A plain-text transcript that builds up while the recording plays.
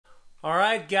All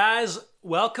right, guys,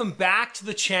 welcome back to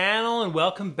the channel and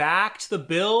welcome back to the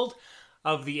build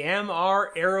of the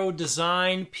MR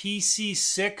Aerodesign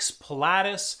PC6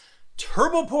 Pilatus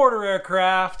turboporter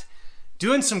aircraft.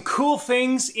 Doing some cool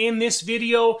things in this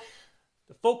video.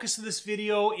 The focus of this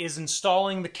video is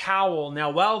installing the cowl.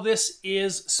 Now, while this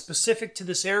is specific to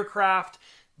this aircraft,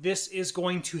 this is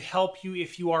going to help you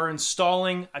if you are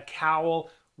installing a cowl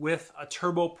with a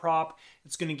turboprop.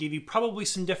 It's going to give you probably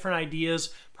some different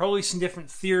ideas, probably some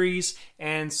different theories,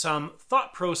 and some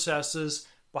thought processes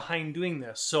behind doing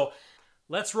this. So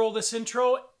let's roll this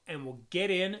intro and we'll get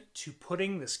into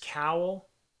putting this cowl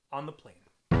on the plane.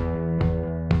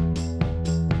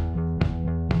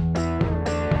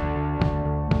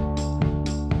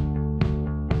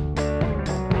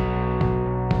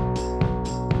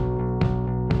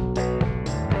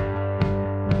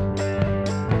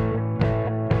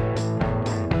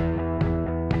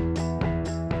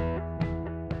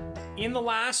 In the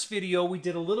last video, we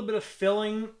did a little bit of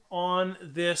filling on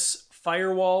this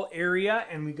firewall area,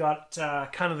 and we got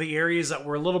kind of the areas that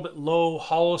were a little bit low,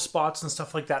 hollow spots and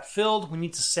stuff like that filled. We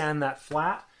need to sand that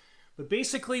flat. But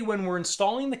basically, when we're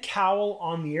installing the cowl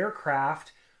on the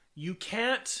aircraft, you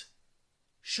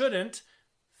shouldn't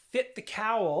fit the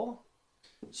cowl.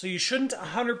 So you shouldn't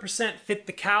 100% fit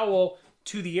the cowl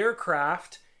to the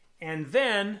aircraft and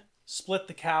then split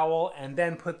the cowl and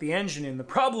then put the engine in. The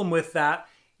problem with that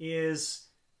is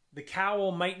the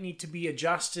cowl might need to be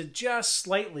adjusted just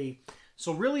slightly.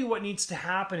 So really what needs to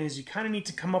happen is you kind of need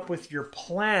to come up with your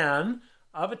plan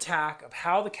of attack of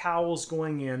how the cowl is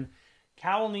going in.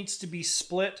 Cowl needs to be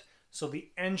split so the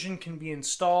engine can be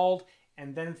installed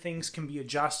and then things can be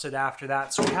adjusted after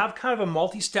that. So we have kind of a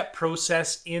multi-step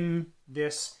process in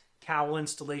this cowl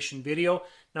installation video.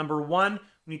 Number one,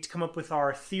 we need to come up with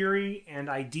our theory and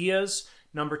ideas.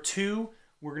 Number two,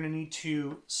 we're going to need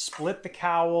to split the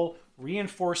cowl,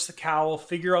 reinforce the cowl,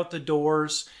 figure out the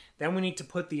doors. Then we need to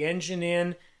put the engine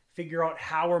in, figure out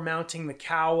how we're mounting the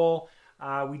cowl.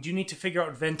 We do need to figure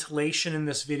out ventilation in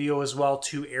this video as well,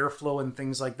 too, airflow and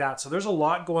things like that. So there's a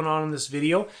lot going on in this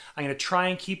video. I'm going to try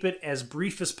and keep it as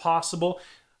brief as possible.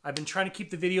 I've been trying to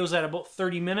keep the videos at about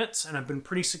 30 minutes, and I've been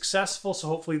pretty successful, so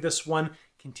hopefully this one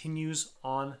continues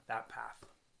on that path.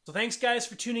 So thanks, guys,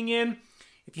 for tuning in.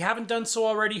 If you haven't done so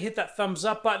already, hit that thumbs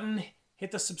up button,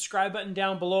 hit the subscribe button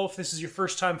down below if this is your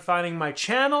first time finding my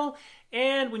channel.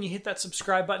 And when you hit that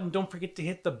subscribe button, don't forget to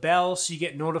hit the bell so you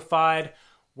get notified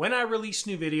when I release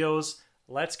new videos.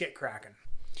 Let's get cracking.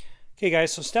 Okay,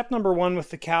 guys, so step number one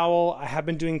with the cowl, I have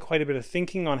been doing quite a bit of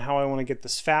thinking on how I want to get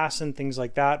this fastened, things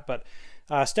like that. But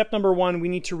step number one, we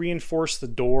need to reinforce the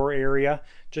door area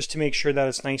just to make sure that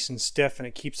it's nice and stiff and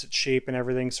it keeps its shape and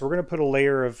everything. So we're going to put a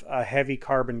layer of heavy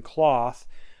carbon cloth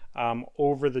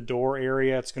over the door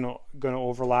area. It's going to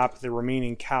overlap the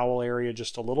remaining cowl area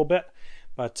just a little bit.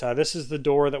 But this is the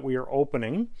door that we are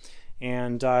opening.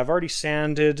 And I've already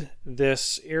sanded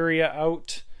this area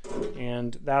out,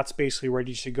 and that's basically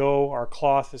ready to go. Our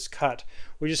cloth is cut.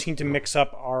 We just need to mix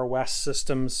up our West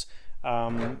Systems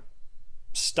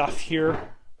stuff here.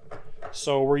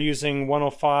 So we're using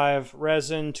 105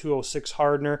 resin, 206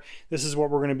 hardener. This is what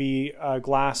we're going to be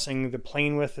glassing the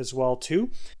plane with as well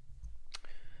too.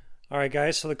 All right,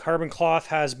 guys, so the carbon cloth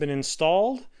has been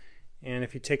installed, and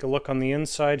if you take a look on the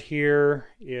inside here,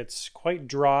 it's quite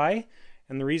dry.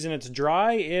 And the reason it's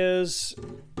dry is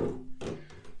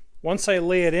once I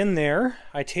lay it in there,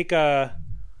 I take a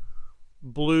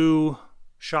blue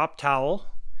shop towel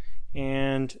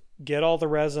and get all the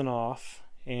resin off.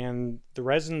 And the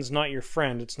resin's not your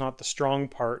friend, it's not the strong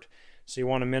part. So you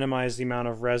want to minimize the amount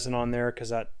of resin on there because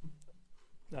that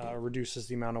reduces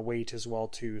the amount of weight as well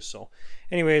too. So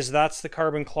anyways, that's the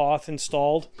carbon cloth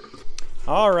installed.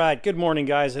 All right, good morning,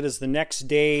 guys. It is the next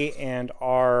day and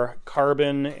our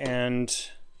carbon and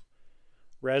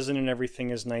resin and everything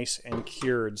is nice and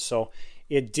cured. So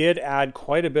it did add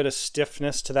quite a bit of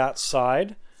stiffness to that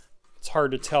side. It's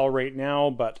hard to tell right now,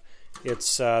 but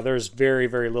it's there's very,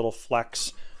 very little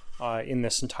flex in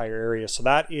this entire area. So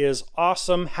that is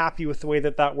awesome. Happy with the way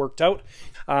that that worked out.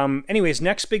 Anyways,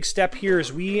 next big step here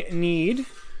is we need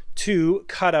to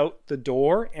cut out the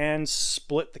door and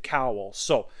split the cowl.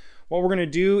 So what we're going to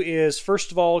do is,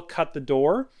 first of all, cut the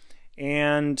door,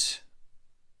 and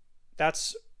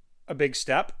that's a big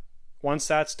step. Once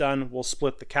that's done, we'll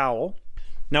split the cowl.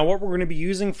 Now what we're going to be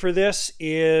using for this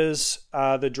is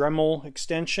the Dremel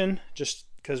extension, just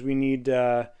because we need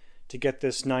to get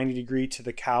this 90 degree to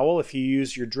the cowl. If you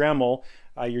use your Dremel,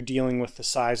 you're dealing with the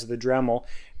size of the Dremel.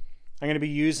 I'm going to be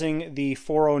using the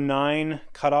 409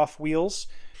 cutoff wheels.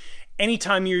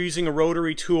 Anytime you're using a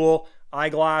rotary tool,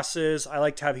 eyeglasses. I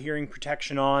like to have hearing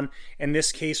protection on. In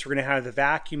this case, we're going to have the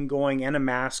vacuum going and a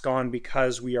mask on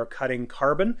because we are cutting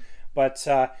carbon. But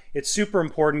it's super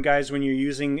important, guys, when you're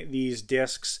using these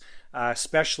discs,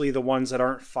 especially the ones that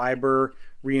aren't fiber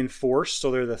reinforced, so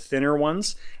they're the thinner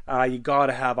ones. You got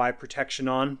to have eye protection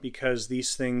on because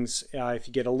these things, if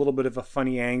you get a little bit of a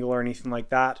funny angle or anything like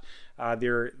that,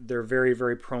 they're very,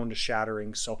 very prone to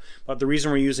shattering. So, but the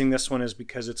reason we're using this one is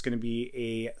because it's going to be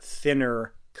a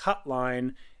thinner cut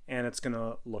line and it's going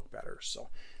to look better. So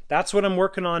that's what I'm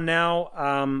working on now.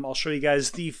 I'll show you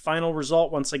guys the final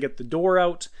result once I get the door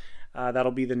out.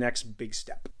 That'll be the next big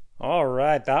step. All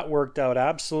right, that worked out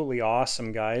absolutely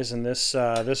awesome, guys. And this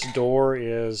door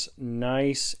is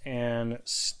nice and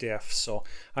stiff. So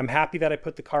I'm happy that I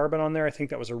put the carbon on there. I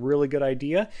think that was a really good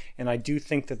idea. And I do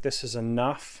think that this is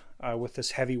enough with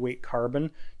this heavyweight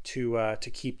carbon to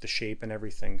keep the shape and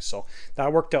everything. So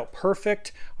that worked out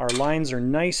perfect. Our lines are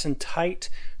nice and tight.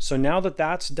 So now that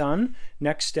that's done,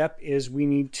 next step is we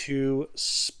need to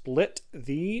split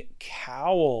the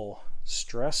cowl.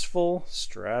 Stressful,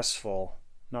 stressful.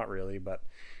 Not really, but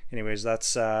anyways,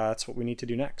 that's what we need to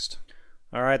do next.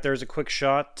 All right, there's a quick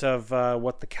shot of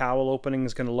what the cowl opening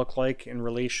is going to look like in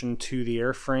relation to the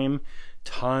airframe.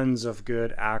 Tons of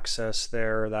good access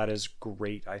there. That is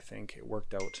great, I think. It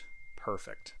worked out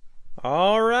perfect.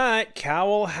 All right,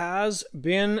 cowl has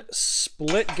been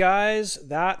split, guys.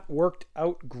 That worked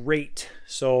out great.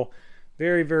 So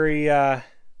very, very,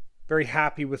 very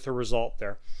happy with the result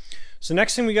there. So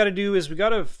next thing we got to do is we got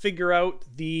to figure out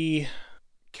the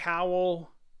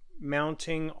cowl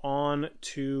mounting on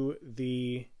to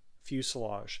the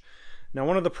fuselage. Now,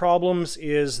 one of the problems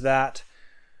is that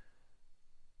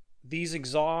these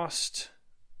exhaust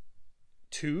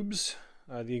tubes,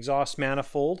 the exhaust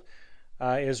manifold,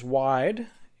 is wide,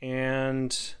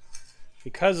 and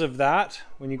because of that,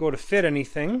 when you go to fit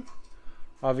anything,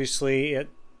 obviously it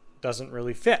doesn't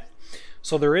really fit.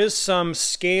 So there is some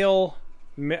scale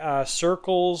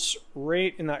circles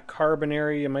right in that carbon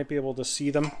area. You might be able to see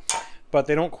them, but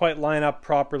they don't quite line up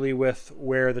properly with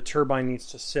where the turbine needs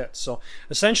to sit. So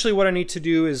essentially what I need to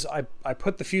do is I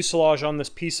put the fuselage on this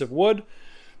piece of wood,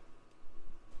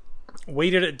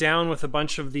 weighted it down with a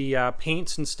bunch of the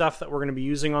paints and stuff that we're going to be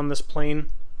using on this plane.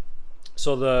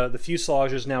 So the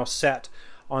fuselage is now set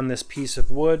on this piece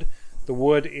of wood. The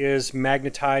wood is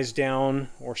magnetized down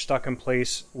or stuck in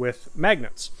place with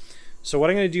magnets. So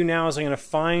what I'm going to do now is I'm going to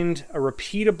find a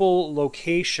repeatable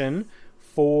location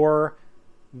for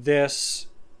this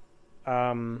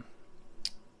end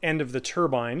of the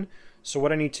turbine. So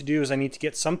what I need to do is I need to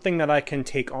get something that I can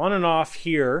take on and off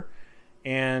here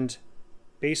and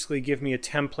basically give me a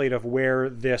template of where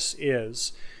this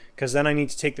is, because then I need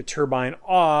to take the turbine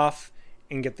off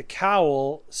and get the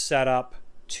cowl set up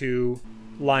to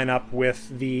line up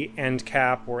with the end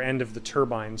cap or end of the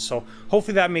turbine. So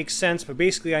hopefully that makes sense, but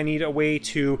basically I need a way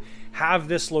to have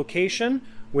this location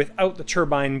without the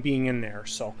turbine being in there.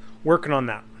 So working on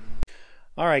that.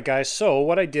 All right, guys, so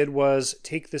what I did was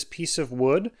take this piece of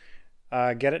wood,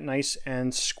 get it nice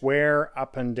and square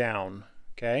up and down,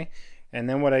 okay? And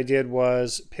then what I did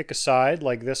was pick a side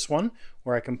like this one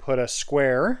where I can put a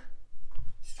square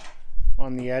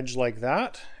on the edge like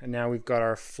that. And now we've got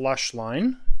our flush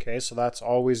line. Okay, so that's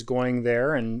always going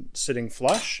there and sitting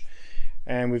flush.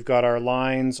 And we've got our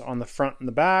lines on the front and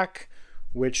the back,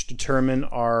 which determine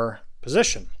our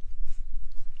position.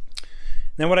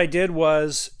 Then what I did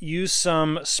was use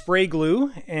some spray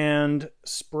glue and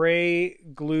spray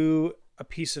glue a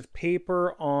piece of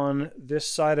paper on this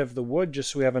side of the wood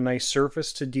just so we have a nice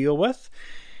surface to deal with.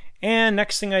 And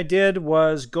next thing I did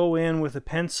was go in with a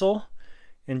pencil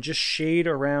and just shade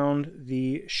around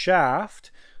the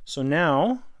shaft. So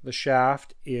now the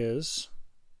shaft is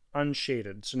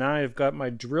unshaded. So now I've got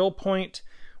my drill point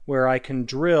where I can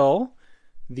drill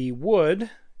the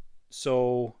wood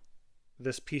so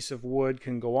this piece of wood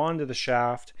can go onto the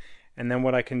shaft, and then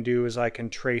what I can do is I can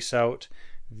trace out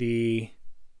the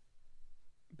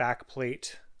back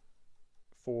plate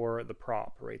for the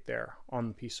prop right there on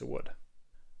the piece of wood.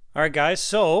 All right, guys,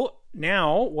 so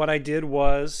now what I did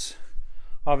was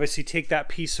obviously take that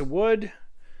piece of wood,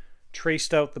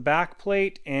 traced out the back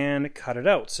plate, and cut it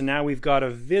out. So now we've got a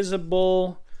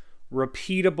visible,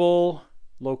 repeatable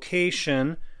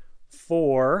location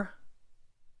for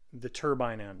the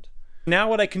turbine end. Now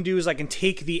what I can do is I can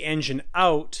take the engine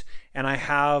out and I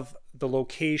have the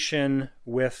location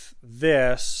with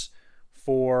this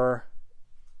for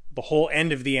the whole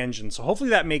end of the engine. So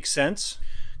hopefully that makes sense,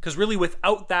 because really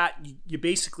without that you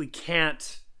basically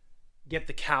can't get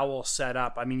the cowl set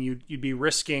up. I mean, you'd be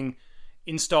risking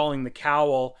installing the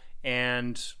cowl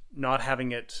and not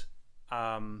having it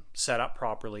set up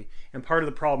properly. And part of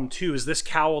the problem too is this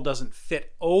cowl doesn't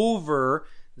fit over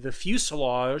the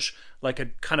fuselage like a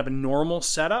kind of a normal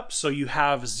setup, so you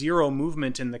have zero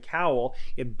movement in the cowl.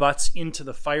 It butts into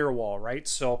the firewall, right?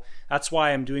 So that's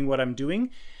why I'm doing what I'm doing.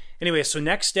 Anyway, so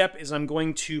next step is I'm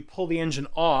going to pull the engine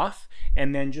off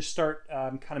and then just start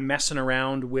kind of messing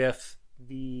around with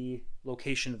the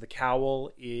location of the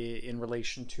cowl in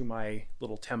relation to my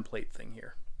little template thing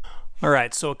here. All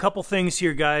right, so a couple things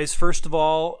here, guys. First of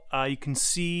all, you can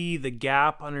see the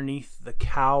gap underneath the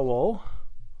cowl.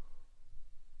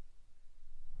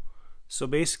 So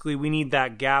basically we need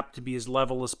that gap to be as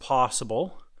level as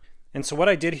possible. And so what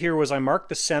I did here was I marked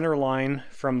the center line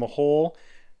from the hole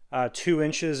 2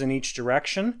 inches in each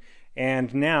direction.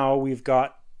 And now we've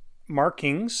got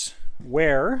markings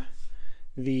where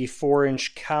the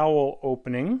 4-inch cowl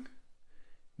opening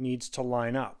needs to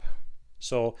line up.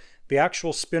 So the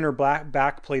actual spinner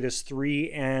back plate is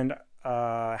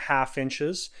 3.5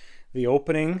 inches. The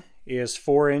opening is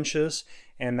 4 inches,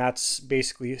 and that's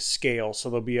basically scale. So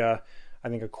there'll be I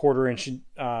think a 1/4 inch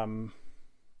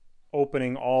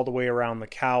opening all the way around the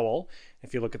cowl.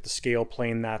 If you look at the scale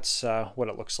plane, that's what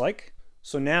it looks like.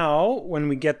 So now when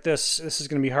we get this is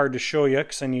going to be hard to show you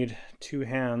because I need 2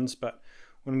 hands, but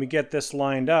when we get this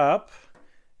lined up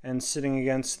and sitting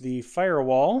against the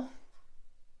firewall,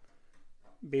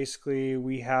 basically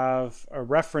we have a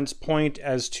reference point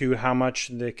as to how much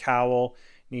the cowl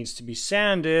needs to be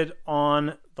sanded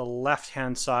on the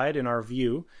left-hand side in our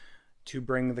view to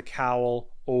bring the cowl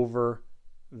over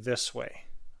this way,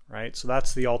 right? So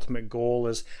that's the ultimate goal.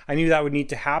 Is I knew that would need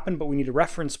to happen, but we need a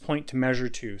reference point to measure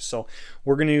to. So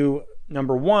we're going to,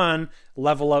 number one,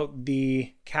 level out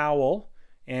the cowl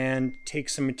and take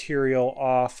some material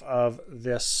off of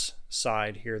this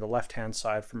side here, the left-hand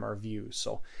side from our view.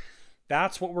 So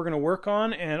that's what we're going to work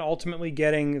on, and ultimately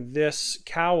getting this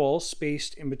cowl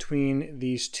spaced in between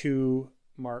these 2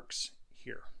 marks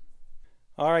here.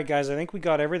 All right, guys, I think we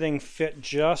got everything fit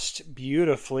just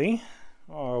beautifully.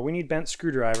 Oh, we need bent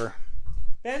screwdriver.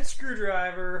 Bent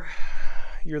screwdriver,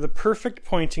 you're the perfect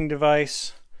pointing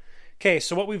device. Okay,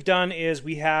 so what we've done is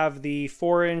we have the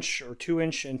 4-inch or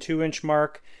 2-inch and 2-inch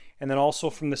mark, and then also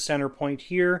from the center point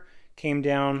here came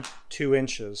down 2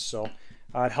 inches. So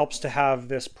it helps to have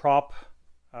this prop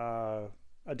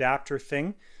adapter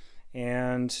thing,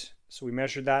 and so we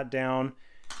measured that down,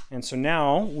 and so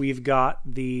now we've got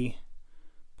the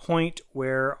point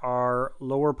where our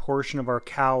lower portion of our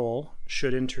cowl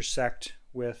should intersect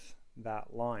with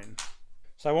that line.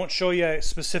 So I won't show you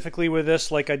specifically with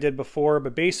this like I did before,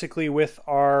 but basically with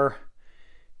our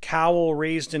cowl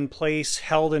raised in place,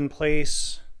 held in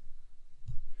place,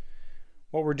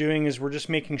 what we're doing is we're just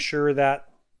making sure that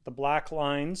the black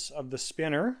lines of the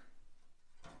spinner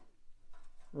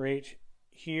right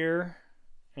here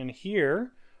and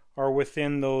here are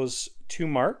within those 2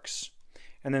 marks.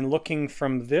 And then looking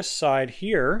from this side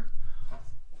here,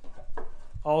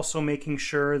 also making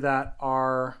sure that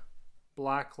our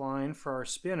black line for our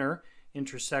spinner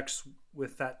intersects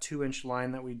with that 2-inch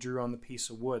line that we drew on the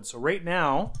piece of wood. So right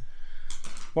now,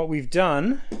 what we've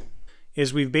done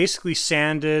is we've basically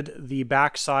sanded the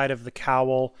back side of the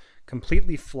cowl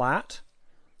completely flat.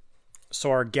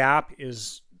 So our gap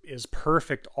is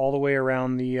perfect all the way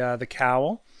around the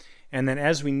cowl. And then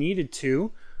as we needed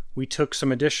to, we took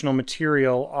some additional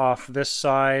material off this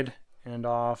side and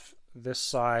off this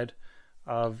side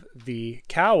of the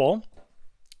cowl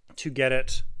to get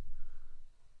it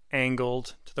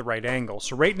angled to the right angle.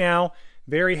 So right now,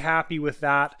 very happy with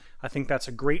that. I think that's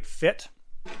a great fit.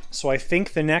 So I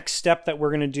think the next step that we're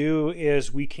going to do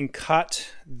is we can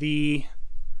cut the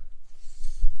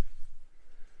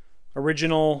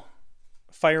original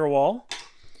firewall.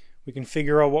 We can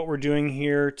figure out what we're doing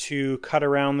here to cut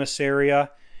around this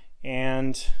area,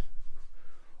 and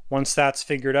once that's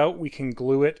figured out, we can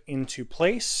glue it into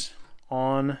place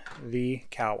on the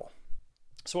cowl.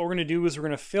 So what we're going to do is we're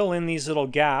going to fill in these little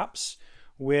gaps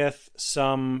with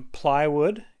some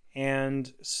plywood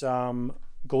and some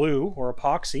glue or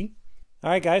epoxy. All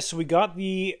right, guys, so we got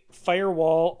the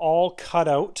firewall all cut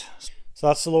out. So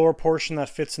that's the lower portion that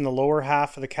fits in the lower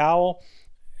half of the cowl,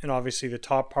 and obviously the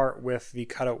top part with the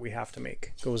cutout we have to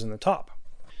make goes in the top.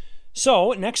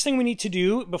 So next thing we need to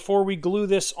do before we glue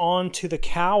this onto the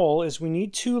cowl is we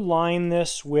need to line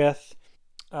this with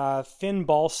thin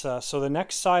balsa. So the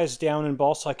next size down in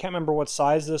balsa, I can't remember what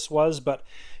size this was, but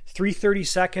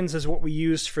 3/32 is what we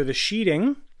used for the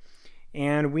sheeting.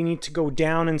 And we need to go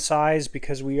down in size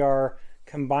because we are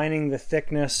combining the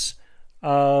thickness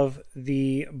of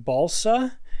the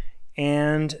balsa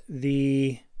and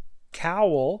the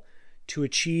cowl to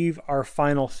achieve our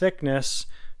final thickness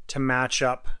to match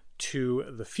up to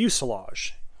the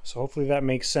fuselage. So hopefully that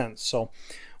makes sense. So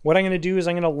what I'm going to do is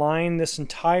I'm going to line this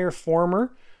entire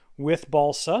former with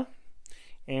balsa,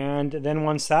 and then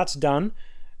once that's done,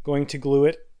 going to glue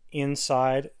it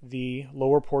inside the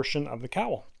lower portion of the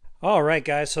cowl. All right,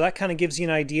 guys, so that kind of gives you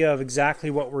an idea of exactly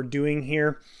what we're doing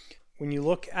here. When you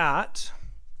look at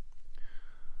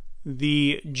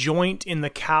the joint in the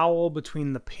cowl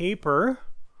between the paper,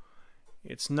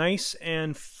 it's nice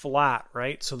and flat,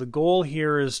 right? So the goal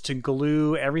here is to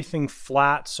glue everything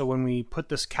flat, so when we put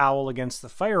this cowl against the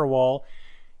firewall,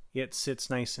 it sits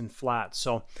nice and flat.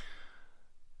 So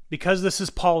because this is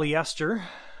polyester,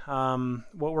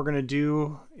 what we're going to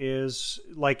do is,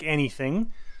 like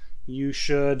anything, you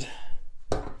should,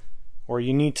 or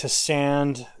you need to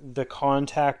sand the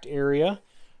contact area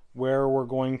where we're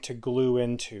going to glue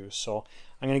into. So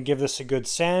I'm going to give this a good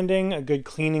sanding, a good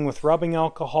cleaning with rubbing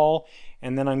alcohol,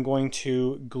 and then I'm going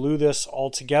to glue this all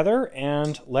together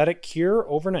and let it cure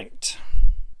overnight.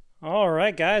 All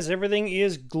right, guys, everything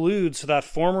is glued. So that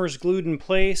former is glued in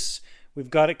place. We've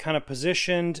got it kind of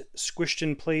positioned, squished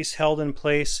in place, held in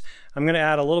place. I'm going to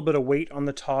add a little bit of weight on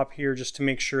the top here just to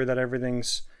make sure that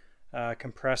everything's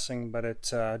compressing, but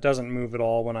it doesn't move at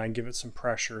all when I give it some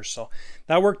pressure. So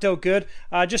that worked out good.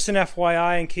 Just an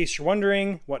FYI, in case you're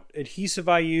wondering what adhesive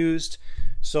I used.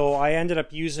 So I ended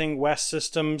up using West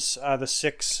Systems, the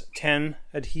 610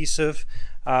 adhesive.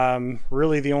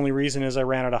 Really the only reason is I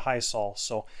ran out of high sol.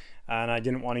 So and I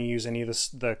didn't want to use any of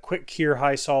the quick cure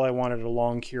high sol. I wanted a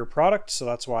long cure product, so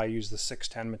that's why I used the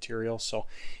 610 material. So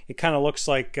it kind of looks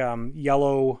like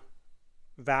yellow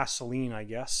Vaseline, I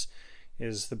guess,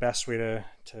 is the best way to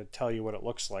tell you what it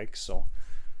looks like. So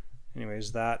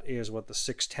anyways, that is what the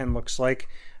 610 looks like.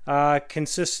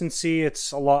 Consistency,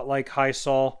 it's a lot like high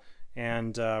sol,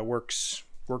 and works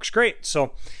great.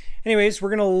 So anyways, we're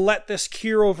gonna let this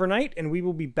cure overnight, and we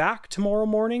will be back tomorrow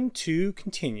morning to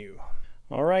continue.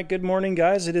 All right, good morning,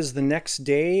 guys. It is the next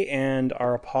day, and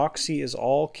our epoxy is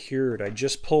all cured. I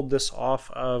just pulled this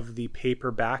off of the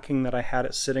paper backing that I had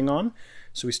it sitting on.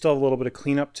 So we still have a little bit of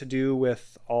cleanup to do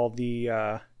with all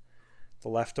the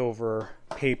leftover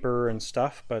paper and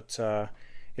stuff, but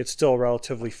it's still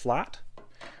relatively flat.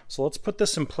 So let's put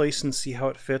this in place and see how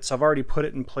it fits. I've already put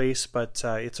it in place, but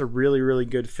it's a really, really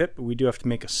good fit, but we do have to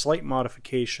make a slight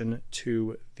modification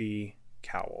to the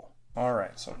cowl. All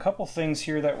right, so a couple things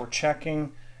here that we're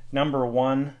checking. Number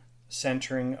one,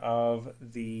 centering of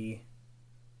the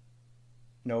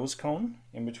nose cone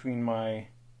in between my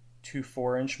two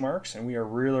 4-inch marks, and we are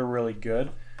really, really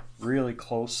good, really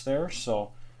close there.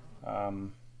 So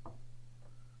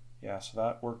yeah, so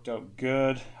that worked out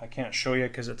good. I can't show you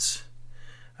because it's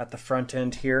at the front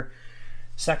end here.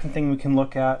 Second thing we can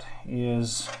look at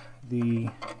is the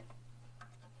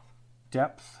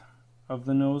depth of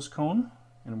the nose cone,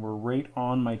 and we're right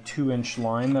on my 2-inch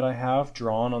line that I have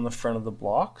drawn on the front of the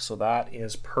block, so that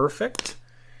is perfect.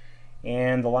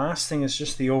 And the last thing is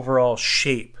just the overall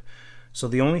shape. So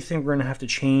the only thing we're going to have to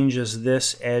change is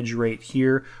this edge right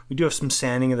here. We do have some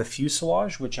sanding of the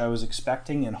fuselage, which I was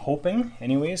expecting and hoping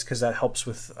anyways, because that helps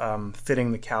with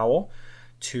fitting the cowl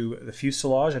to the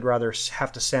fuselage. I'd rather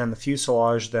have to sand the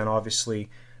fuselage than obviously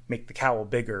make the cowl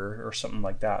bigger or something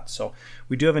like that. So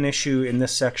we do have an issue in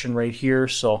this section right here,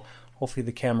 so hopefully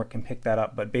the camera can pick that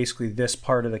up, but basically this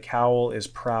part of the cowl is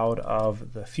proud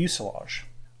of the fuselage.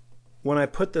 When I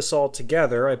put this all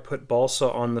together, I put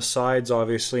balsa on the sides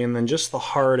obviously, and then just the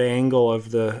hard angle of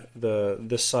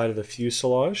this side of the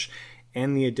fuselage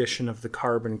and the addition of the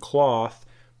carbon cloth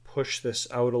push this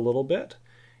out a little bit.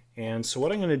 And so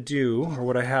what I'm going to do, or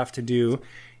what I have to do,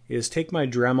 is take my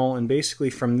Dremel, and basically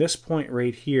from this point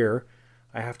right here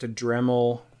I have to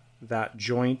Dremel that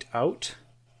joint out,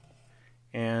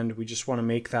 and we just want to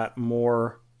make that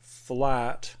more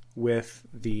flat with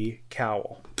the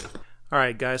cowl.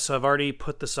 Alright guys, so I've already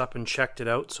put this up and checked it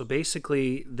out. So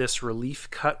basically this relief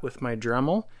cut with my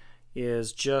Dremel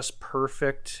is just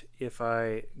perfect if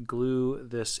I glue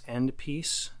this end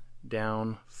piece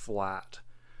down flat.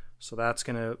 So that's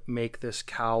going to make this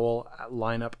cowl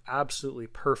line up absolutely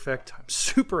perfect. I'm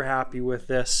super happy with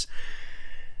this.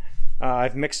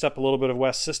 I've mixed up a little bit of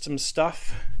West Systems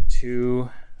stuff to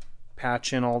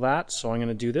patch in all that, so I'm going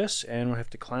to do this, and we'll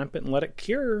have to clamp it and let it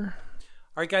cure.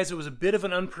 Alright guys, it was a bit of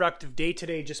an unproductive day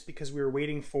today just because we were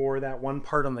waiting for that one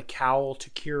part on the cowl to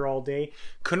cure all day.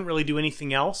 Couldn't really do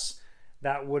anything else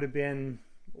that would have been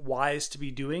wise to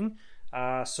be doing.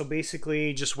 So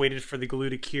basically just waited for the glue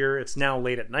to cure. It's now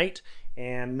late at night,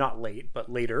 and not late,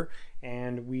 but later.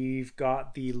 And we've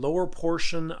got the lower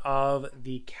portion of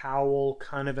the cowl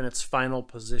kind of in its final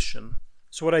position.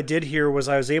 So what I did here was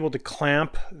I was able to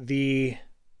clamp the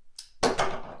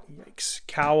yikes,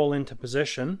 cowl into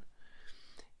position.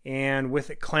 And with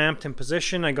it clamped in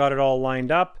position, I got it all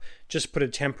lined up. Just put a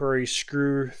temporary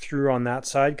screw through on that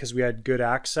side because we had good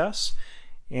access.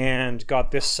 And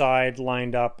got this side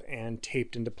lined up and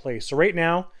taped into place. So right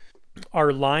now,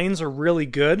 our lines are really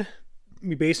good.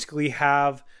 We basically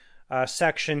have a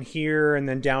section here and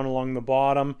then down along the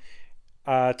bottom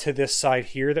to this side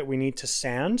here that we need to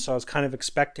sand. So I was kind of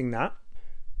expecting that.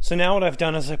 So now what I've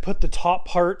done is I put the top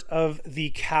part of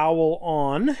the cowl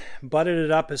on, butted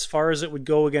it up as far as it would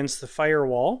go against the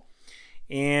firewall,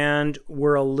 and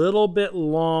we're a little bit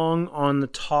long on the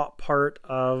top part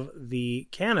of the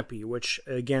canopy, which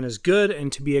again is good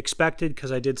and to be expected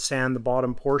because I did sand the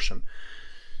bottom portion.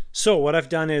 So what I've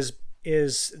done is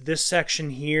this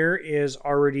section here is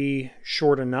already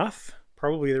short enough,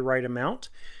 probably the right amount.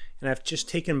 And I've just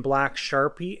taken black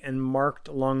Sharpie and marked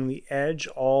along the edge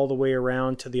all the way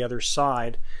around to the other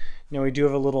side. Now we do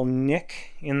have a little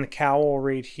nick in the cowl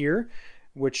right here,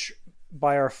 which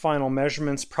by our final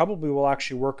measurements probably will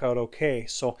actually work out okay.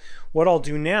 So what I'll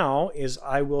do now is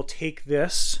I will take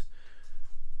this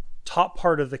top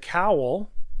part of the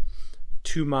cowl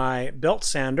to my belt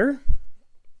sander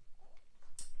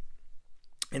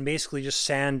and basically just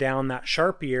sand down that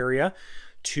Sharpie area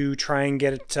to try and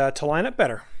get it to line up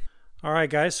better. All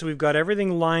right, guys, so we've got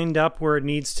everything lined up where it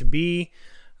needs to be.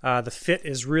 The fit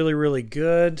is really, really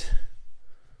good.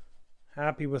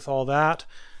 Happy with all that.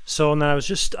 So now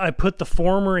I put the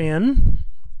former in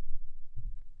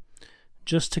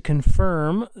just to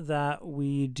confirm that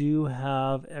we do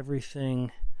have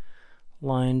everything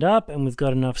lined up and we've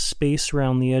got enough space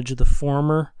around the edge of the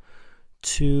former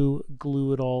to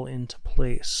glue it all into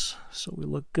place. So we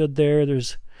look good there.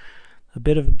 There's a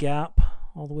bit of a gap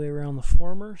all the way around the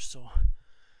former, so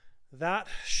that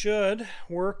should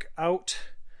work out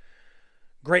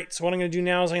great. So what I'm going to do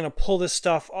now is I'm going to pull this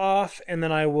stuff off and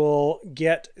then I will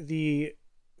get the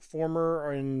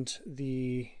former and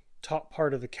the top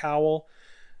part of the cowl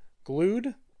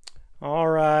glued. All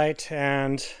right,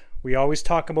 and we always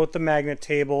talk about the magnet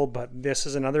table, but this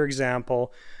is another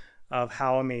example of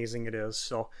how amazing it is.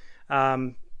 So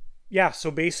yeah,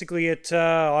 so basically it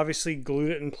obviously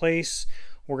glued it in place.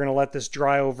 We're going to let this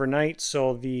dry overnight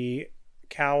so the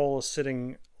cowl is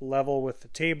sitting level with the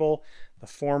table, the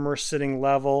former sitting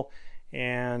level,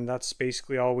 and that's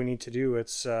basically all we need to do.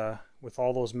 It's with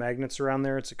all those magnets around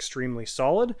there, it's extremely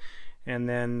solid. And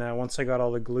then once I got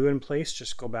all the glue in place,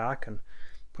 just go back and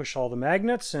push all the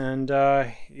magnets and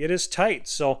it is tight.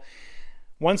 So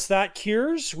once that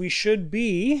cures, we should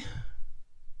be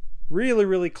really,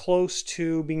 really close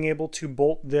to being able to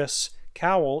bolt this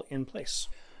cowl in place.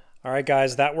 All right,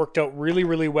 guys, that worked out really,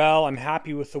 really well. I'm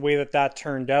happy with the way that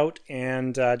turned out,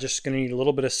 and just going to need a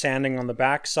little bit of sanding on the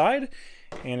back side,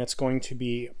 and it's going to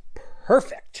be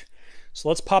perfect. So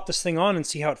let's pop this thing on and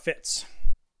see how it fits.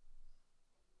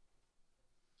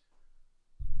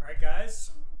 All right, guys,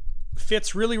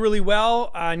 fits really, really well.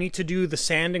 I need to do the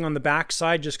sanding on the back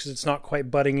side just because it's not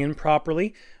quite butting in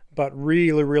properly, but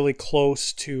really, really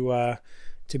close to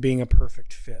being a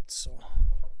perfect fit. So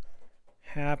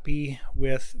happy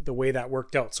with the way that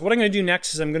worked out. So what I'm going to do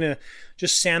next is I'm going to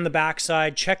just sand the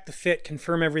backside, check the fit,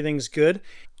 confirm everything's good.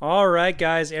 All right,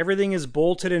 guys, everything is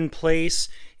bolted in place.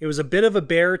 It was a bit of a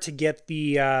bear to get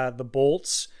the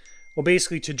bolts, well,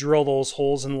 basically to drill those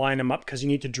holes and line them up because you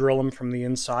need to drill them from the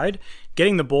inside.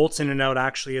 Getting the bolts in and out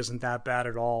actually isn't that bad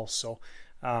at all, so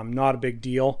not a big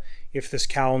deal if this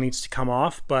cowl needs to come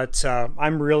off, but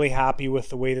I'm really happy with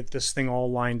the way that this thing all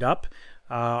lined up.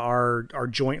 Our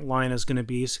joint line is going to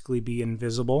basically be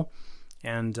invisible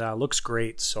and looks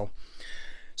great. So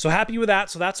happy with that.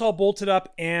 So that's all bolted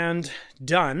up and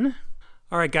done.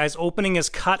 All right, guys, opening is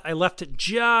cut. I left it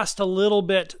just a little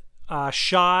bit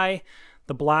shy.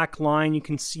 The black line you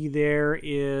can see there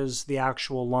is the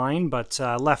actual line, but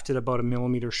left it about 1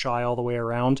 millimeter shy all the way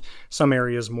around, some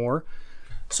areas more.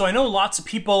 So I know lots of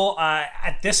people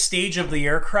at this stage of the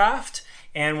aircraft,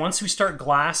 and once we start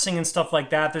glassing and stuff like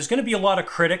that, there's going to be a lot of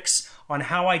critics on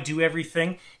how I do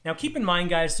everything. Now keep in mind,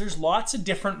 guys, there's lots of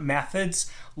different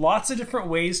methods, lots of different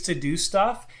ways to do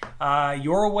stuff.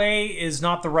 Your way is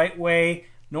not the right way,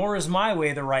 nor is my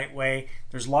way the right way.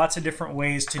 There's lots of different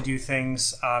ways to do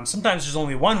things. Sometimes there's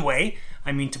only one way.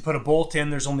 I mean, to put a bolt in,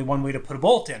 there's only one way to put a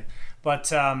bolt in.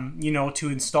 But, you know, to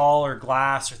install or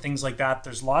glass or things like that,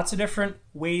 there's lots of different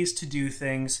ways to do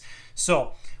things.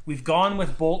 So we've gone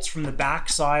with bolts from the back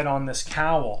side on this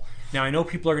cowl. Now, I know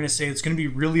people are going to say it's going to be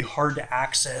really hard to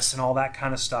access and all that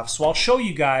kind of stuff. So I'll show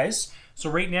you guys. So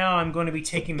right now I'm going to be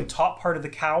taking the top part of the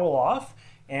cowl off,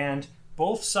 and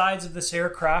both sides of this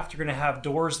aircraft are going to have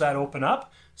doors that open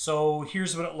up. So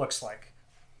here's what it looks like.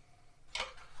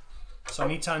 So I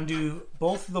need to undo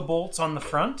both of the bolts on the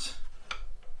front.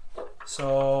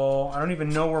 So I don't even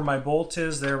know where my bolt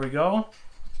is. There we go.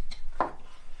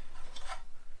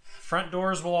 Front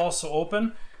doors will also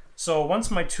open. So once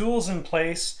my tool's in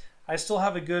place, I still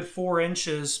have a good 4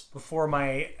 inches before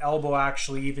my elbow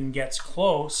actually even gets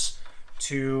close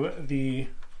to the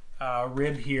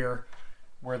rib here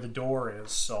where the door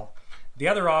is. So the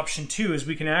other option too is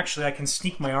I can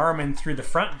sneak my arm in through the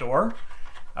front door,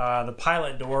 the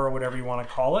pilot door or whatever you want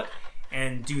to call it,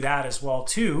 and do that as well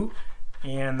too.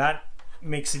 And that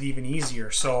makes it even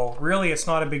easier. So really it's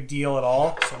not a big deal at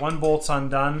all. So one bolt's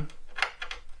undone,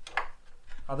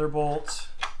 other bolt.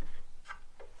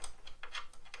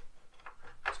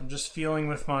 So I'm just feeling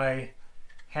with my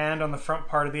hand on the front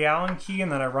part of the Allen key,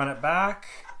 and then I run it back.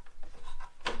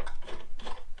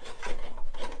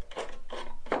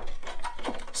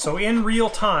 So in real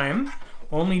time,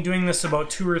 only doing this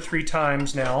about 2 or 3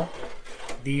 times now,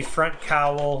 the front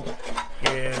cowl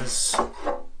is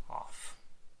off.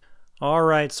 All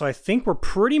right, so I think we're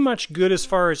pretty much good as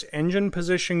far as engine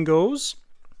position goes.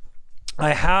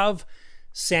 I have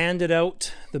sanded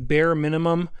out the bare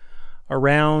minimum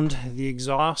around the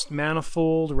exhaust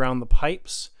manifold, around the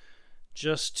pipes,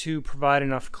 just to provide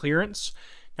enough clearance.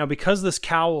 Now, because this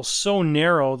cowl is so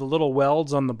narrow, the little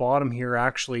welds on the bottom here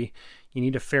actually, you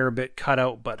need a fair bit cut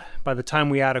out, but by the time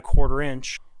we add a 1/4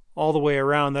 inch all the way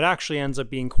around, that actually ends up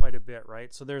being quite a bit,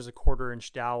 right? So there's a 1/4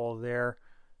 inch dowel there,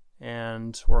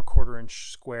 or a 1/4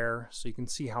 inch square, so you can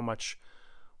see how much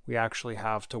we actually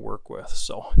have to work with.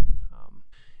 So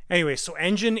anyway, so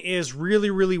engine is really,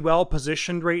 really well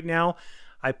positioned right now.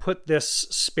 I put this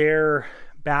spare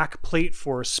back plate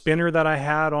for a spinner that I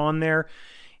had on there,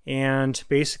 and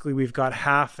basically we've got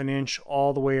 1/2 inch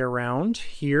all the way around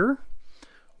here,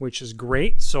 which is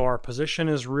great. So our position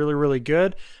is really, really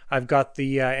good. I've got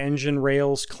the engine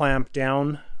rails clamped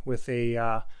down with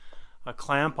a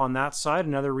clamp on that side.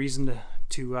 Another reason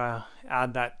to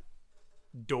add that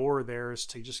door there is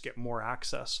to just get more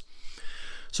access.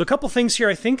 So a couple things here.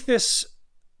 I think this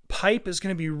pipe is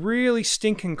going to be really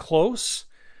stinking close.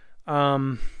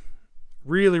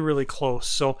 Really, really close.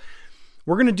 So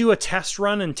we're going to do a test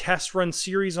run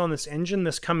series on this engine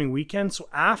this coming weekend. So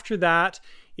after that,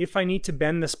 if I need to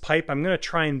bend this pipe, I'm going to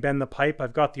try and bend the pipe.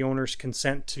 I've got the owner's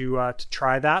consent to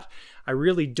try that. I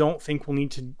really don't think we'll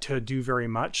need to do very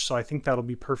much, so I think that'll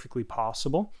be perfectly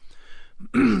possible.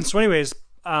 So anyways,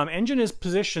 engine is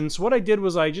positioned. So what I did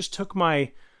was I just took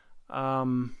my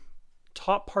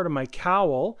top part of my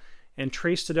cowl and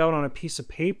traced it out on a piece of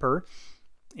paper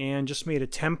and just made a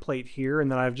template here, and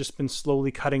then I've just been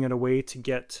slowly cutting it away to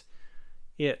get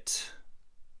it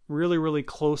really, really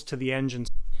close to the engine.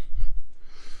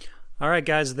 All right,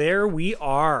 guys, there we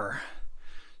are.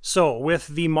 So with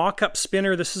the mock-up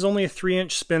spinner, this is only a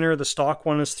 3-inch spinner. The stock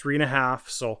one is 3.5.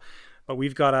 So, but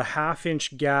we've got a 1/2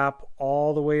 inch gap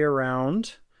all the way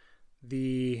around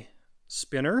the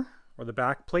spinner or the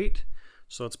back plate.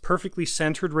 So it's perfectly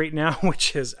centered right now,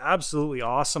 which is absolutely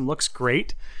awesome. Looks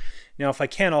great. Now, if I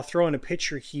can, I'll throw in a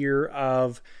picture here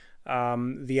of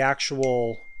the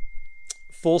actual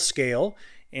full scale.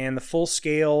 And the full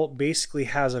scale basically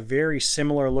has a very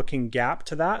similar looking gap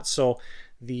to that. So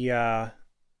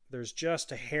there's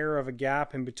just a hair of a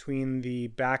gap in between the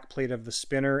back plate of the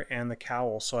spinner and the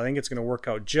cowl. So I think it's going to work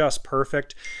out just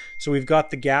perfect. So we've got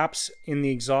the gaps in the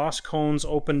exhaust cones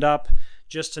opened up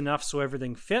just enough so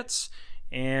everything fits.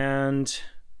 And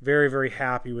very, very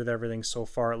happy with everything so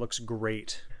far. It looks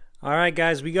great. All right,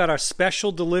 guys, we got our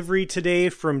special delivery today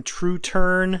from Tru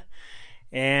Turn.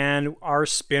 And our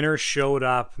spinner showed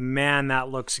up. Man, that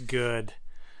looks good.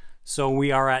 So we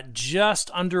are at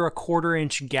just under a 1/4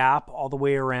 inch gap all the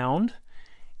way around,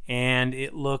 and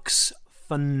it looks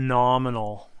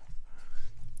phenomenal.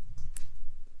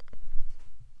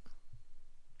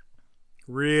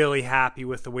 Really happy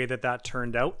with the way that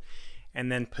turned out.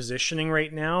 And then positioning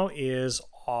right now is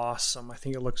awesome. I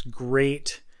think it looks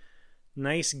great.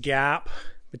 Nice gap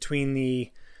between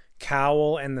the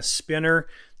cowl and the spinner.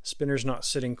 Spinner's not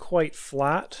sitting quite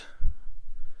flat.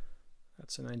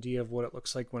 That's an idea of what it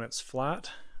looks like when it's flat.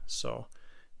 So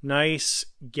nice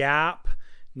gap,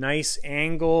 nice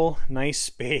angle, nice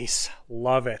space.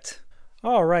 Love it.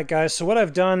 All right, guys, so what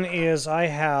I've done is I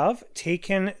have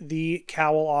taken the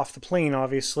cowl off the plane,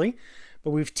 obviously,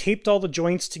 but we've taped all the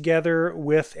joints together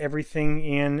with everything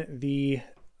in the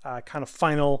kind of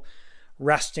final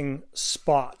resting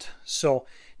spot. So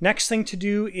next thing to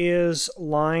do is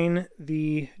line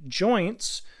the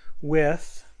joints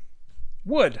with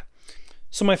wood.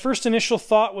 So my first initial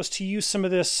thought was to use some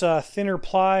of this thinner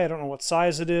ply. I don't know what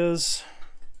size it is,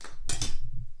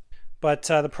 But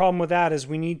the problem with that is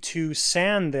we need to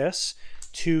sand this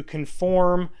to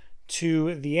conform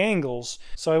to the angles.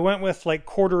 So I went with like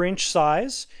 1/4 inch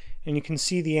size, and you can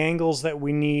see the angles that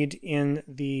we need in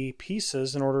the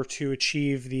pieces in order to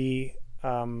achieve the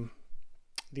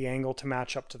angle to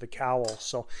match up to the cowl.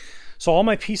 So all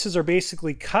my pieces are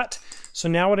basically cut. So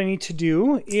now what I need to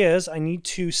do is I need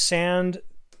to sand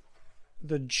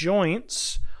the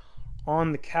joints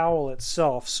on the cowl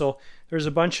itself. So there's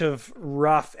a bunch of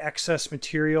rough excess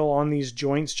material on these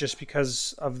joints just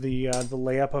because of the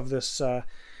layup of this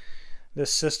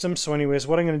this system. So anyways,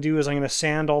 what I'm going to do is I'm going to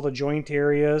sand all the joint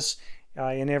areas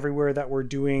in everywhere that we're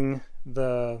doing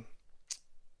the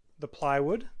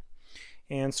plywood.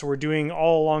 And so we're doing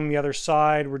all along the other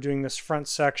side. We're doing this front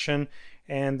section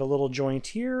and the little joint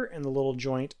here and the little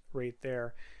joint right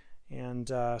there. And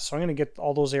so I'm going to get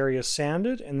all those areas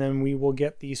sanded, and then we will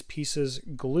get these pieces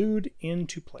glued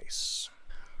into place.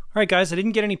 All right, guys, I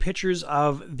didn't get any pictures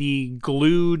of the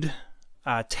glued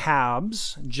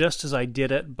tabs just as I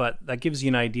did it, but that gives you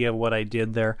an idea of what I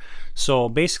did there. So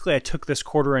basically I took this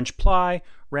 1/4 inch ply,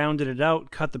 rounded it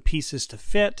out, cut the pieces to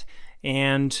fit,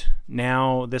 and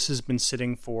now this has been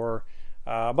sitting for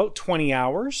about 20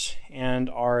 hours, and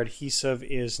our adhesive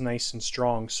is nice and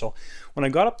strong. So when I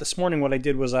got up this morning, what I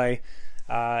did was it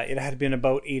had been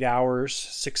about 8 hours,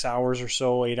 6 hours or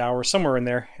so, 8 hours, somewhere in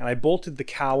there, and I bolted the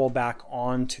cowl back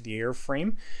onto the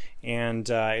airframe, and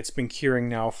it's been curing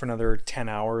now for another 10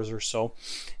 hours or so.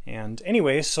 And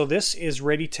anyway, so this is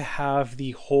ready to have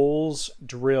the holes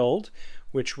drilled,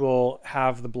 which will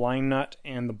have the blind nut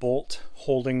and the bolt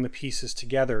holding the pieces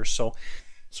together. So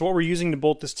what we're using to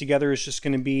bolt this together is just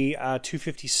going to be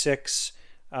 256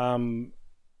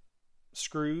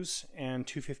 screws and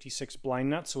 256 blind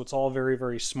nuts, so it's all very,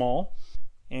 very small.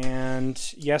 And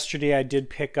yesterday I did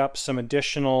pick up some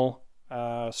additional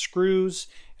screws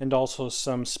and also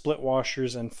some split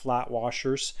washers and flat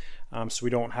washers, so we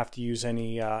don't have to use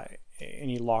any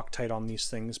Loctite on these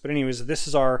things. But anyways, this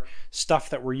is our stuff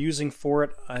that we're using for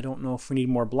it. I don't know if we need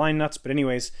more blind nuts, but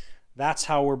anyways, that's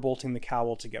how we're bolting the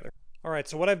cowl together. All right,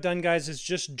 so what I've done, guys, is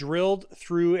just drilled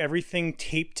through everything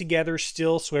taped together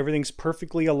still, so everything's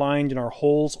perfectly aligned and our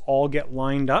holes all get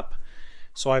lined up.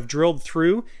 So I've drilled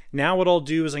through. Now what I'll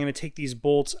do is I'm going to take these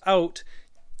bolts out,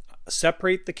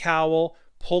 separate the cowl,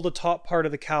 pull the top part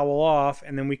of the cowl off,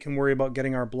 and then we can worry about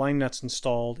getting our blind nuts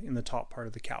installed in the top part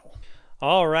of the cowl.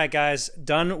 All right, guys,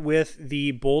 done with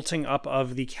the bolting up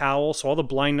of the cowl. So all the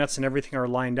blind nuts and everything are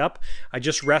lined up. I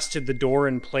just rested the door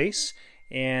in place,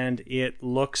 and it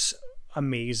looks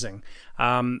amazing.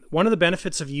 One of the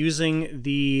benefits of using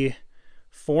the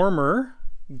former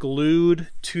glued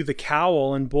to the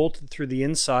cowl and bolted through the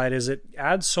inside is it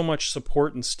adds so much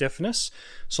support and stiffness.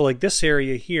 So like this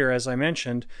area here, as I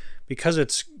mentioned, because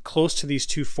it's close to these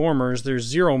two formers, there's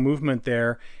zero movement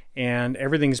there, and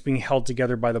everything's being held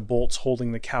together by the bolts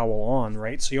holding the cowl on,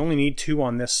 right? So you only need 2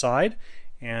 on this side,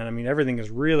 and I mean everything is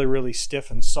really, really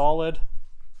stiff and solid.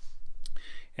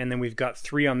 And then we've got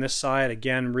 3 on this side,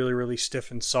 again, really, really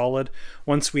stiff and solid.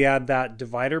 Once we add that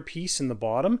divider piece in the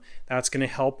bottom, that's going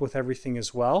to help with everything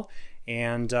as well,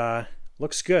 and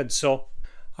looks good. So,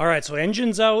 all right, so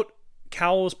engine's out,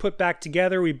 cowl was put back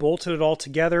together, we bolted it all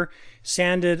together,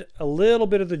 sanded a little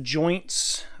bit of the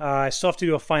joints. I still have to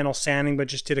do a final sanding, but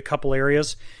just did a couple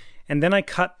areas. And then I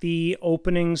cut the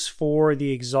openings for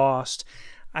the exhaust.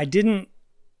 I didn't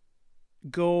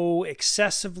go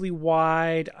excessively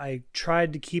wide. I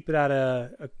tried to keep it at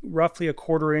a roughly a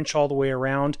 1/4 inch all the way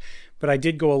around, but I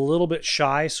did go a little bit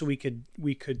shy so we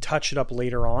could touch it up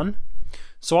later on.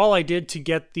 So all I did to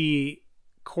get the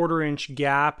 1/4 inch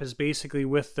gap is basically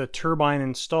with the turbine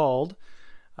installed,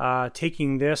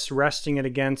 taking this, resting it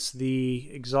against the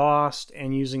exhaust,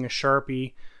 and using a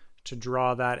Sharpie to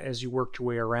draw that as you work your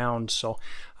way around. So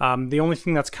the only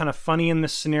thing that's kind of funny in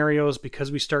this scenario is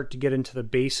because we start to get into the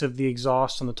base of the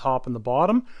exhaust on the top and the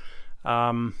bottom,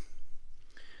 kind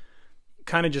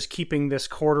of just keeping this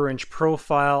 1/4 inch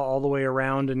profile all the way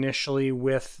around initially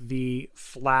with the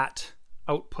flat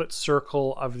output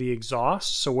circle of the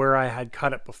exhaust. So where I had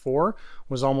cut it before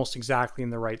was almost exactly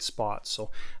in the right spot. So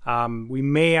we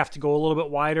may have to go a little bit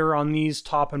wider on these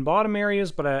top and bottom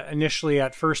areas, but initially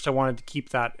at first I wanted to keep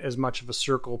that as much of a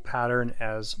circle pattern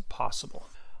as possible.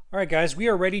 All right, guys, we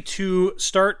are ready to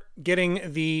start getting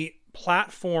the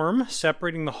platform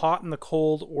separating the hot and the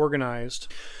cold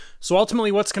organized. So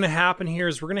ultimately what's going to happen here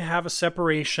is we're going to have a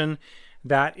separation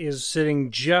that is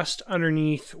sitting just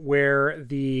underneath where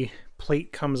the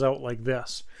plate comes out like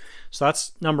this. So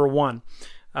that's number 1.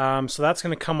 So that's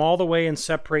going to come all the way and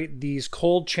separate these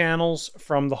cold channels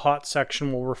from the hot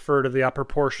section. We'll refer to the upper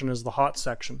portion as the hot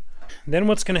section. Then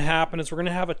what's going to happen is we're going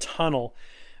to have a tunnel.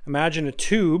 Imagine a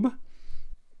tube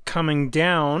coming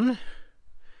down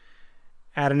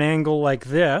at an angle like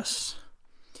this,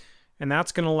 and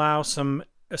that's going to allow some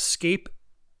escape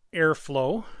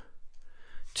airflow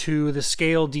to the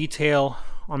scale detail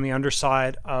on the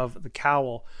underside of the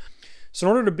cowl. So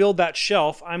in order to build that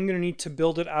shelf, I'm going to need to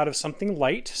build it out of something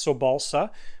light, so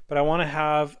balsa, but I want to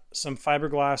have some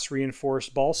fiberglass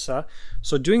reinforced balsa.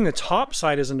 So doing the top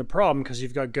side isn't a problem because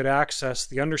you've got good access,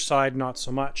 the underside not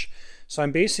so much. So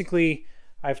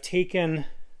I've taken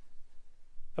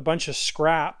a bunch of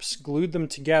scraps, glued them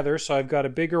together, so I've got a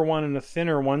bigger one and a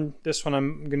thinner one. This one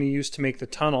I'm going to use to make the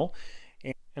tunnel,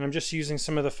 and I'm just using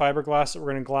some of the fiberglass that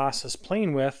we're going to glass this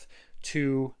plane with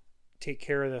to take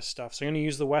care of this stuff. So I'm going to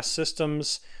use the West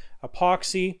Systems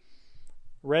epoxy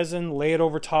resin, lay it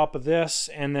over top of this,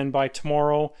 and then by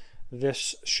tomorrow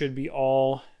this should be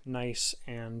all nice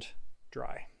and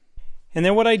dry. And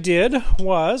then what I did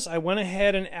was I went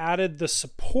ahead and added the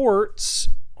supports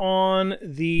on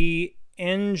the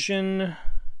engine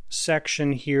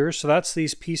section here. So that's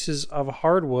these pieces of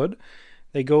hardwood.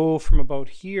 They go from about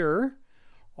here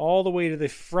all the way to the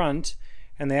front,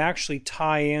 and they actually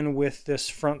tie in with this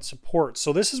front support.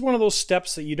 So this is one of those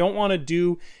steps that you don't want to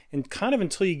do and kind of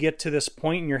until you get to this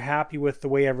point and you're happy with the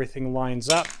way everything lines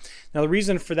up. Now the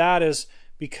reason for that is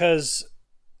because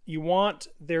you want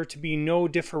there to be no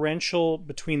differential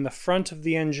between the front of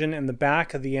the engine and the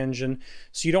back of the engine.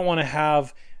 So you don't want to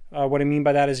have, what I mean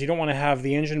by that is you don't want to have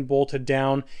the engine bolted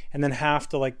down and then have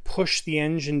to like push the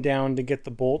engine down to get the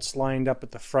bolts lined up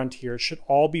at the front here. It should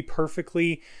all be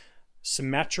perfectly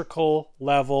symmetrical,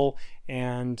 level,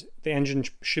 and the engine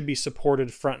should be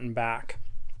supported front and back.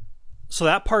 So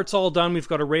that part's all done. We've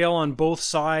got a rail on both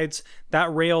sides.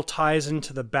 That rail ties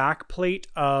into the back plate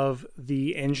of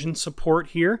the engine support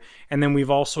here, and then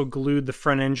we've also glued the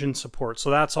front engine support.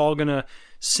 So that's all going to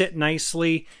sit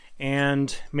nicely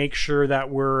and make sure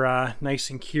that we're nice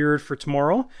and cured for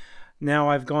tomorrow. Now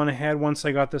I've gone ahead, once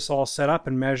I got this all set up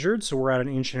and measured, so we're at 1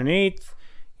 1/8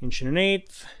 inch, 1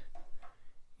 1/8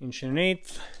 inch, 1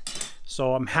 1/8.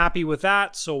 So I'm happy with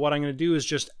that. So what I'm going to do is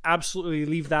just absolutely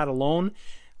leave that alone,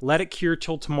 let it cure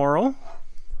till tomorrow.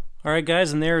 All right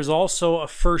guys, and there's also a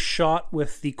first shot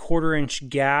with the 1/4 inch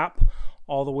gap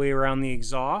all the way around the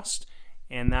exhaust,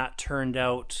 and that turned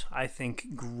out, I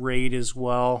think, great as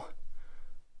well.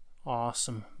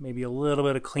 Awesome. Maybe a little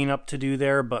bit of cleanup to do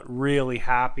there, but really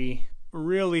happy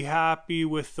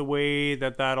with the way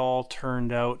that all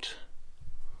turned out.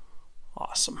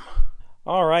 Awesome.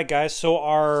 All right guys, so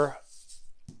our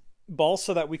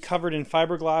balsa that we covered in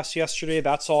fiberglass yesterday,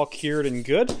 that's all cured and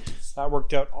good. That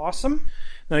worked out awesome.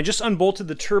 Then I just unbolted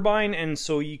the turbine, and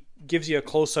so it gives you a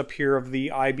close-up here of the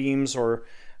I-beams or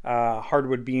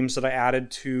hardwood beams that I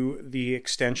added to the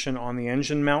extension on the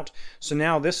engine mount. So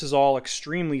now this is all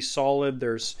extremely solid.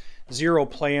 There's zero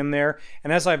play in there.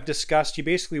 And as I've discussed, you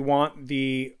basically want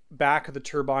the back of the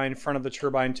turbine, front of the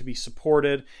turbine to be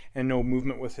supported and no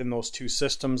movement within those two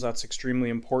systems. That's extremely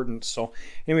important. So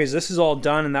anyways, this is all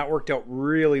done and that worked out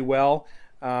really well.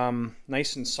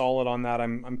 Nice and solid on that.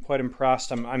 I'm quite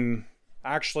impressed. I'm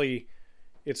actually,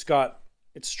 it's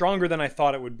stronger than I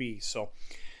thought it would be. So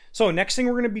next thing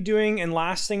we're going to be doing, and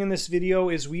last thing in this video,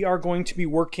 is we are going to be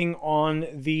working on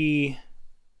the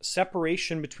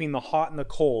separation between the hot and the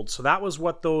cold. So that was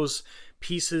what those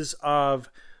pieces of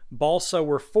balsa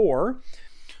were for.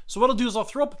 So what I'll do is I'll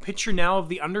throw up a picture now of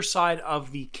the underside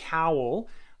of the cowl,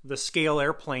 the scale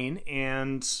airplane,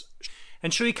 and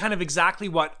show you kind of exactly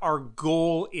what our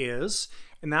goal is.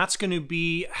 And that's going to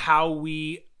be how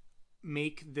we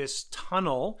make this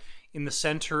tunnel in the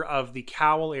center of the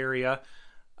cowl area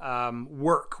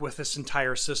work with this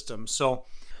entire system. So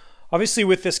obviously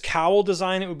with this cowl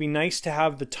design, it would be nice to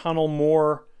have the tunnel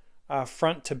more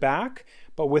front to back,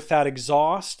 but with that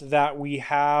exhaust that we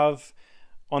have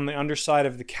on the underside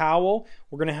of the cowl,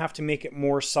 we're going to have to make it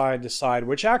more side to side,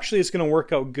 which actually is going to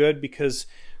work out good because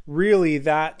really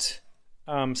that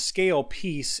scale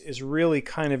piece is really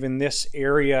kind of in this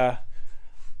area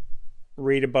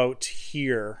right about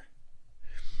here.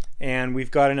 And we've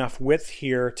got enough width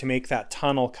here to make that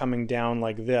tunnel coming down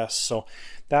like this. So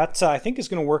that I think is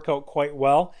going to work out quite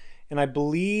well. And I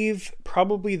believe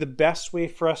probably the best way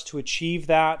for us to achieve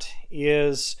that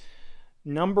is,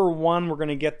 number one, we're going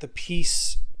to get the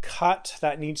piece cut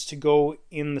that needs to go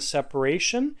in the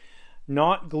separation,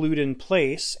 not glued in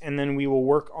place, and then we will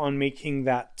work on making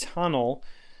that tunnel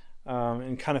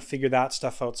and kind of figure that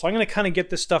stuff out. So I'm going to kind of get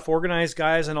this stuff organized,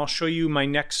 guys, and I'll show you my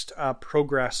next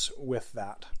progress with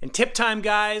that. And tip time,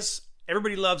 guys.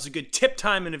 Everybody loves a good tip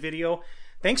time in a video.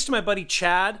 Thanks to my buddy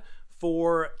Chad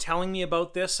for telling me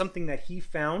about this, something that he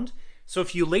found. So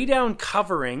if you lay down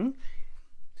covering,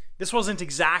 this wasn't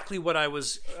exactly what I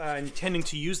was intending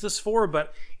to use this for,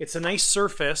 but it's a nice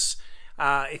surface.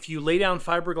 If you lay down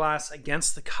fiberglass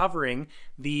against the covering,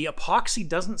 the epoxy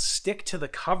doesn't stick to the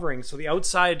covering. So the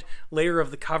outside layer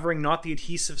of the covering, not the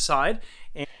adhesive side.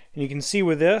 And you can see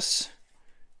with this,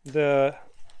 the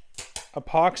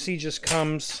epoxy just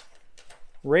comes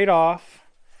right off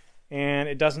and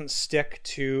it doesn't stick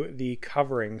to the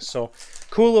covering. So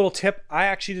cool little tip. I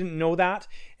actually didn't know that.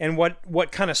 And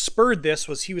what kind of spurred this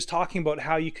was he was talking about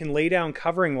how you can lay down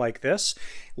covering like this,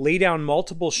 lay down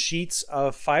multiple sheets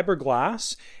of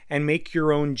fiberglass and make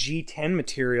your own G10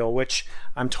 material, which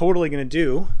I'm totally going to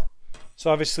do.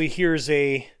 So obviously here's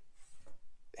a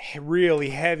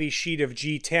really heavy sheet of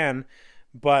G10,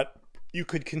 but you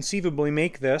could conceivably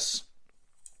make this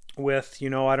with, you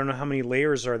know, I don't know how many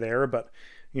layers are there, but,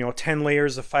 you know, 10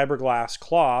 layers of fiberglass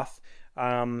cloth.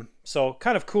 So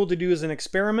kind of cool to do as an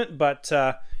experiment, but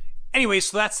anyway,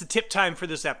 so that's the tip time for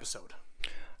this episode. All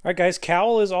right, guys,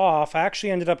 cowl is off. I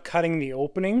actually ended up cutting the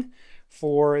opening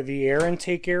for the air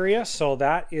intake area, so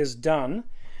that is done.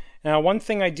 Now, one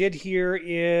thing I did here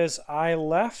is I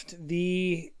left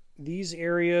these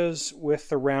areas with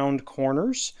the round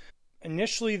corners.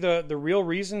 Initially, the real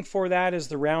reason for that is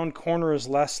the round corner is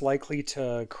less likely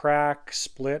to crack,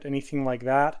 split, anything like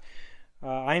that.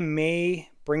 I may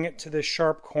bring it to this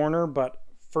sharp corner, but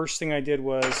first thing I did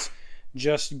was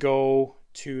just go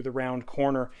to the round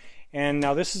corner. And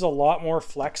now this is a lot more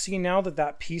flexy now that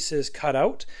that piece is cut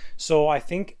out. So I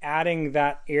think adding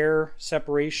that air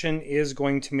separation is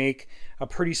going to make a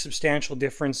pretty substantial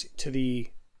difference to the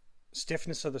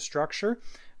stiffness of the structure.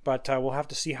 But we'll have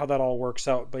to see how that all works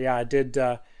out. But yeah, I did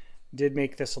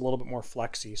make this a little bit more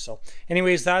flexy. So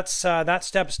anyways, that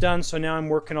step's done. So now I'm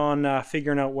working on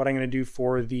figuring out what I'm going to do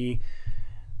for the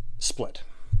split.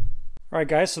 All right,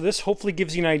 guys, so this hopefully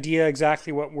gives you an idea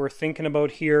exactly what we're thinking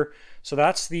about here. So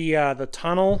that's the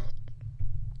tunnel,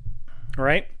 all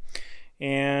right?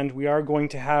 And we are going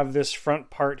to have this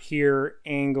front part here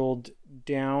angled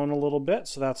down a little bit.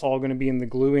 So that's all going to be in the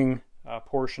gluing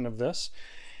portion of this.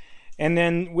 And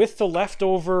then with the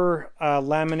leftover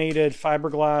laminated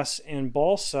fiberglass and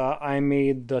balsa, I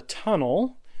made the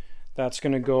tunnel that's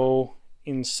going to go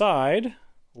inside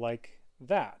like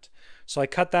that. So I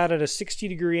cut that at a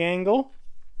 60-degree angle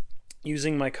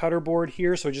using my cutter board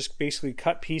here. So I just basically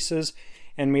cut pieces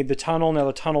and made the tunnel. Now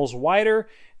the tunnel's wider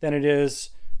than it is,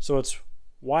 so it's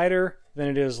wider than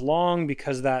it is long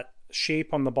because that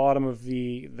shape on the bottom of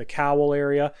the cowl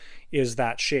area is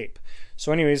that shape.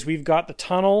 So anyways, we've got the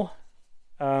tunnel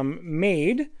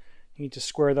made. You need to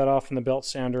square that off in the belt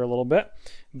sander a little bit.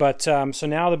 But so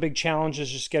now the big challenge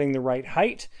is just getting the right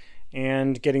height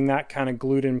and getting that kind of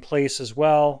glued in place as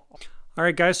well. All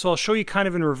right, guys, so I'll show you kind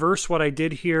of in reverse what I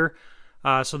did here.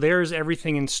 So there's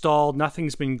everything installed.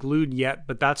 Nothing's been glued yet,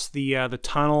 but that's the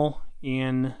tunnel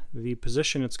in the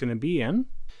position it's going to be in.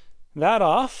 That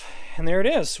off, and there it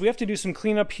is. We have to do some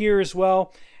cleanup here as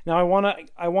well. Now I want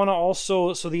to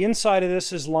also, so the inside of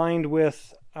this is lined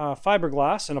with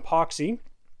fiberglass and epoxy,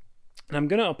 and I'm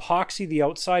going to epoxy the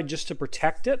outside just to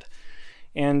protect it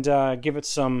and give it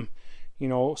some, you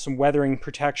know, some weathering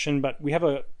protection. But we have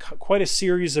quite a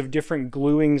series of different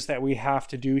gluings that we have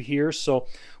to do here. So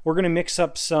we're going to mix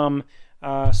up some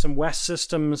West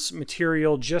Systems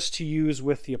material just to use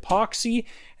with the epoxy,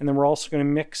 and then we're also going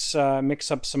to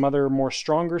mix up some other more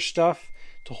stronger stuff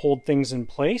to hold things in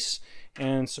place.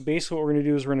 And so basically what we're going to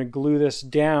do is we're going to glue this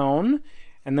down,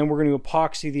 and then we're going to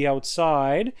epoxy the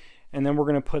outside, and then we're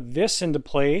going to put this into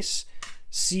place,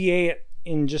 CA it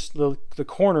in just the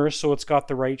corners so it's got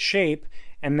the right shape,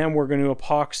 and then we're going to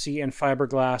epoxy and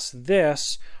fiberglass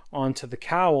this onto the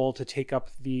cowl to take up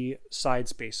the side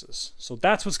spaces. So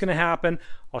that's what's going to happen.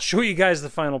 I'll show you guys the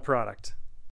final product.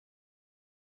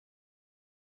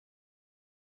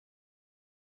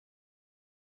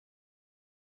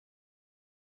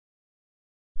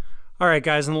 All right,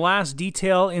 guys, and the last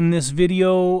detail in this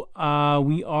video,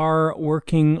 we are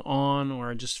working on,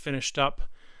 or just finished up,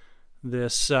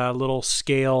 this little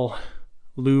scale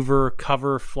louver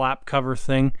cover, flap cover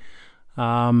thing.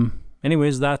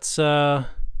 Anyways, that's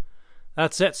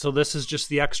it. So this is just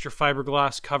the extra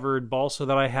fiberglass covered balsa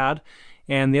that I had.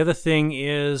 And the other thing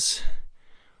is,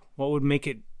 what would make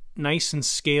it nice and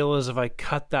scale is if I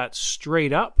cut that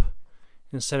straight up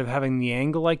instead of having the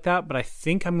angle like that. But I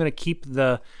think I'm going to keep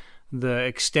the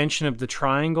extension of the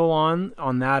triangle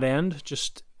on that end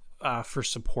just for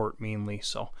support mainly.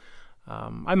 So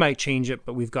I might change it,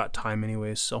 but we've got time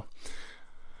anyways. So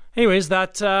anyways,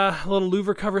 that little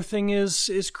louver cover thing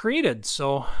is created.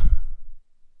 So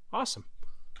awesome.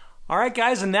 All right,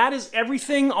 guys, and that is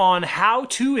everything on how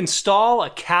to install a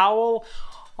cowl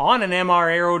on an MR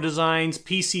Aerodesign's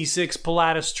PC6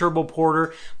 Pilatus Turbo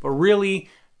Porter. But really,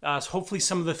 hopefully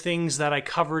some of the things that I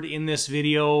covered in this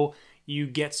video you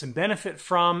get some benefit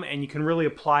from, and you can really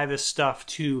apply this stuff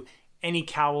to any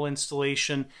cowl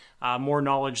installation. More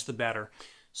knowledge, the better.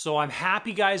 So I'm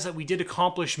happy, guys, that we did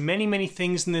accomplish many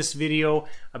things in this video.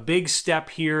 A big step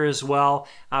here as well.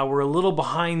 We're a little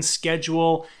behind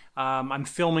schedule. I'm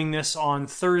filming this on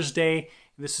Thursday.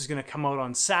 This is going to come out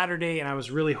on Saturday, and I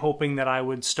was really hoping that I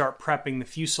would start prepping the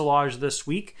fuselage this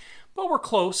week, but we're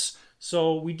close.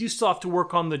 So we do still have to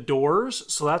work on the doors.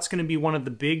 So that's going to be one of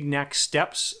the big next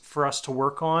steps for us to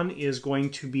work on, is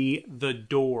going to be the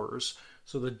doors.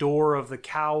 So the door of the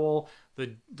cowl,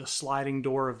 the sliding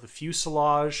door of the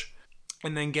fuselage,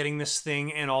 and then getting this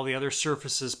thing and all the other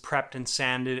surfaces prepped and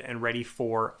sanded and ready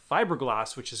for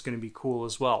fiberglass, which is going to be cool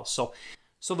as well. So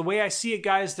the way I see it,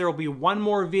 guys, there will be one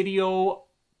more video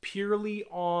purely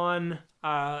on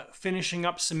finishing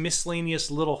up some miscellaneous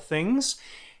little things.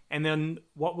 And then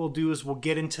what we'll do is we'll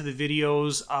get into the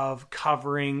videos of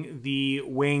covering the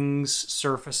wings,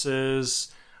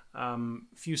 surfaces,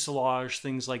 fuselage,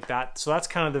 things like that. So that's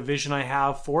kind of the vision I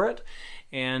have for it.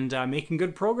 And making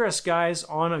good progress, guys,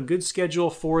 on a good schedule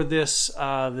for this,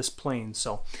 this plane.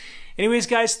 So anyways,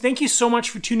 guys, thank you so much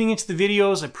for tuning into the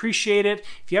videos. I appreciate it.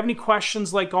 If you have any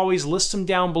questions, like always, list them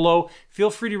down below. Feel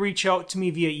free to reach out to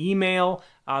me via email,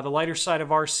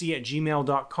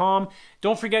 thelightersideofrc@gmail.com.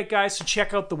 Don't forget, guys, to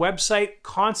check out the website.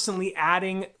 Constantly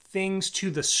adding things to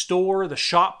the store, the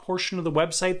shop portion of the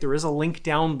website. There is a link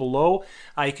down below.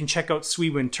 You can check out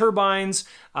Sweewind turbines.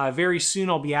 Very soon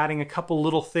I'll be adding a couple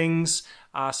little things,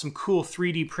 some cool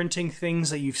 3D printing things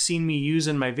that you've seen me use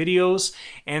in my videos,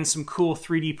 and some cool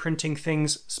 3D printing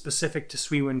things specific to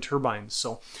Sweewind turbines.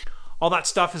 So all that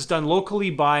stuff is done locally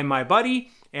by my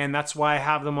buddy, and that's why I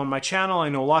have them on my channel. I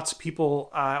know lots of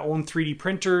people own 3D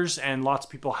printers, and lots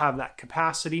of people have that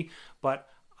capacity, but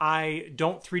I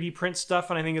don't 3D print stuff,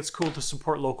 and I think it's cool to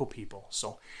support local people.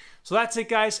 So that's it,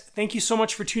 guys. Thank you so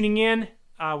much for tuning in.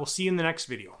 We'll see you in the next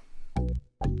video.